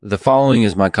The following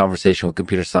is my conversation with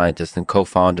computer scientist and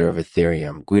co-founder of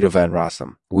Ethereum, Guido van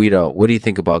Rossum. Guido, what do you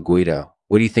think about Guido?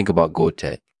 What do you think about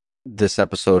Goutte? This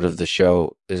episode of the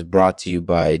show is brought to you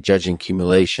by Judging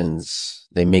Cumulations.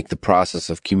 They make the process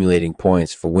of accumulating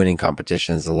points for winning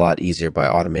competitions a lot easier by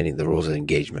automating the rules of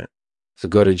engagement. So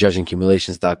go to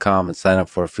judgingcumulations.com and sign up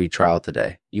for a free trial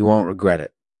today. You won't regret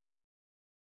it.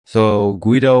 So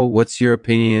Guido, what's your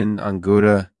opinion on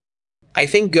Goutte? I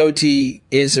think Goutte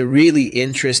is a really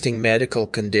interesting medical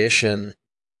condition.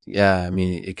 Yeah, I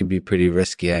mean, it can be pretty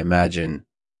risky, I imagine.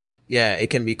 Yeah, it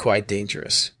can be quite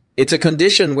dangerous. It's a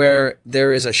condition where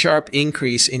there is a sharp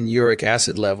increase in uric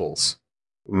acid levels.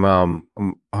 So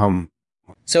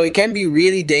it can be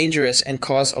really dangerous and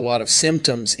cause a lot of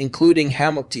symptoms, including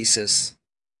hemoptysis.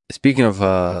 Speaking of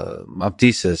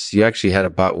hemoptysis, you actually had a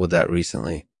bout with that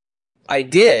recently. I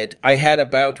did. I had a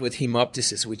bout with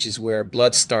hemoptysis, which is where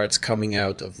blood starts coming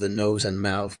out of the nose and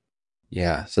mouth.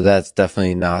 Yeah, so that's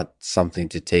definitely not something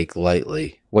to take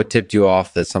lightly. What tipped you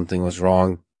off that something was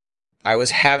wrong? I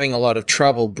was having a lot of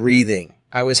trouble breathing.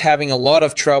 I was having a lot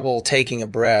of trouble taking a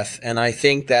breath, and I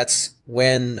think that's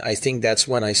when I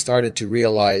started to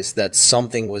realize that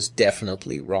something was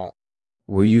definitely wrong.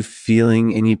 Were you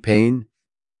feeling any pain?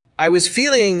 I was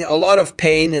feeling a lot of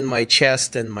pain in my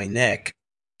chest and my neck.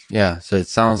 Yeah, so it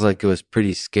sounds like it was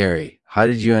pretty scary. How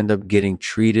did you end up getting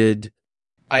treated?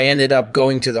 I ended up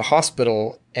going to the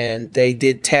hospital, and they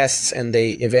did tests, and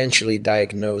they eventually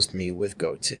diagnosed me with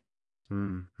Goutte.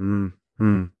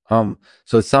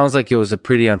 So it sounds like it was a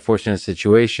pretty unfortunate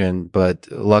situation, but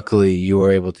luckily you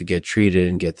were able to get treated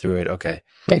and get through it. Okay.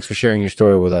 Thanks for sharing your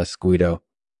story with us, Guido.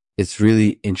 It's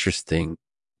really interesting.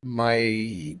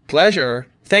 My pleasure.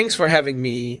 Thanks for having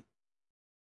me.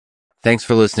 Thanks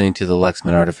for listening to the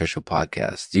Lexman Artificial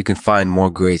Podcast. You can find more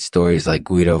great stories like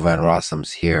Guido van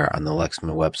Rossum's here on the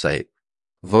Lexman website.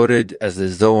 Voted as the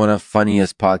Zoana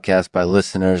Funniest Podcast by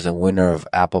listeners and winner of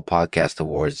Apple Podcast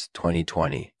Awards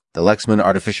 2020. The Lexman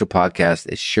Artificial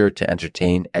Podcast is sure to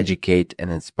entertain, educate, and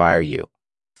inspire you.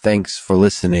 Thanks for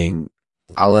listening.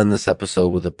 I'll end this episode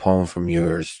with a poem from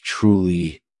yours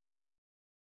truly.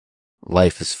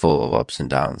 Life is full of ups and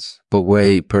downs, but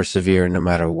we persevere no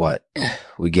matter what.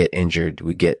 We get injured,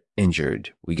 we get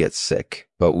sick,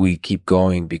 but we keep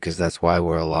going because that's why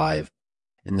we're alive.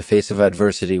 In the face of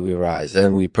adversity, we rise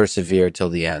and we persevere till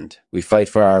the end. We fight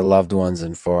for our loved ones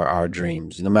and for our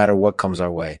dreams, no matter what comes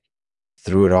our way.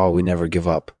 Through it all, we never give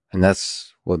up, and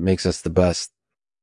that's what makes us the best.